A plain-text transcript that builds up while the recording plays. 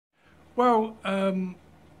Well,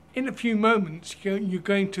 in a few moments, you're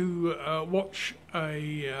going to watch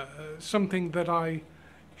something that I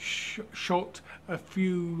shot a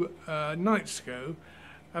few nights ago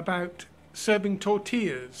about serving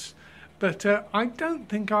tortillas. But I don't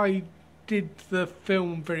think I did the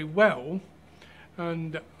film very well,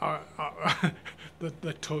 and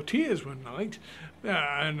the tortillas were nice,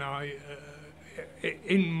 and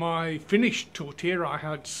in my finished tortilla I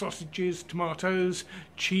had sausages, tomatoes,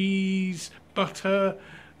 cheese, butter,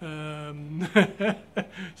 some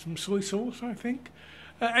soy sauce, I think.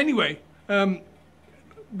 Anyway,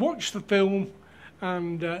 watch the film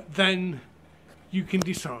and then you can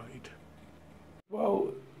decide.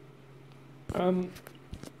 Well,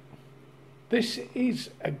 this is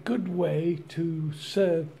a good way to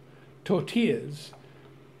serve tortillas,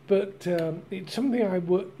 but it's something I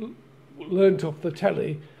learnt off the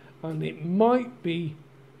telly, and it might be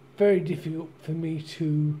very difficult for me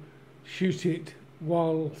to shoot it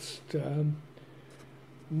whilst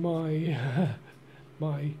my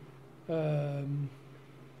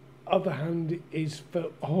other hand is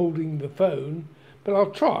holding the phone, but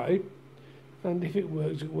I'll try, and if it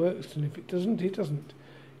works, it works, and if it doesn't, it doesn't.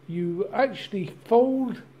 You actually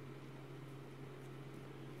fold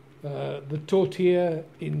the tortilla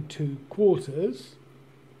into quarters,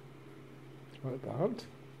 like that.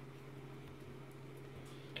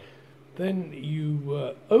 Then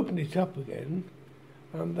you open it up again,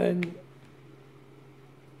 and then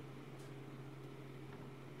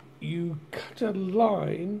you cut a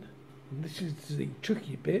line, and this is the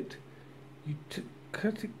tricky bit. You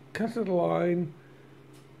cut a line.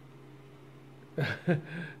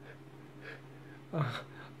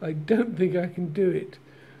 I don't think I can do it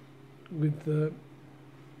with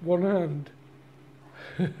one hand.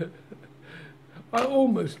 I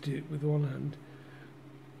almost did it with one hand.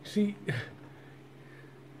 See,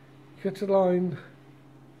 cut a line.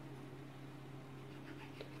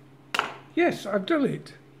 Yes, I've done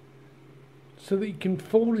it. So that you can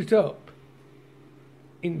fold it up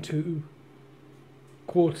into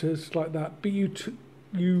quarters like that. But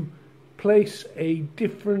you place a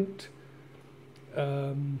different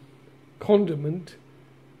condiment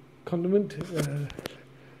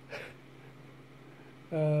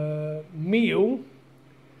meal,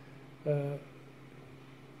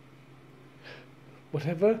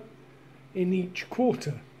 whatever, in each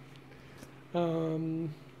quarter.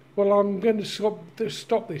 Well, I'm going to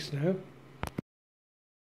stop this now.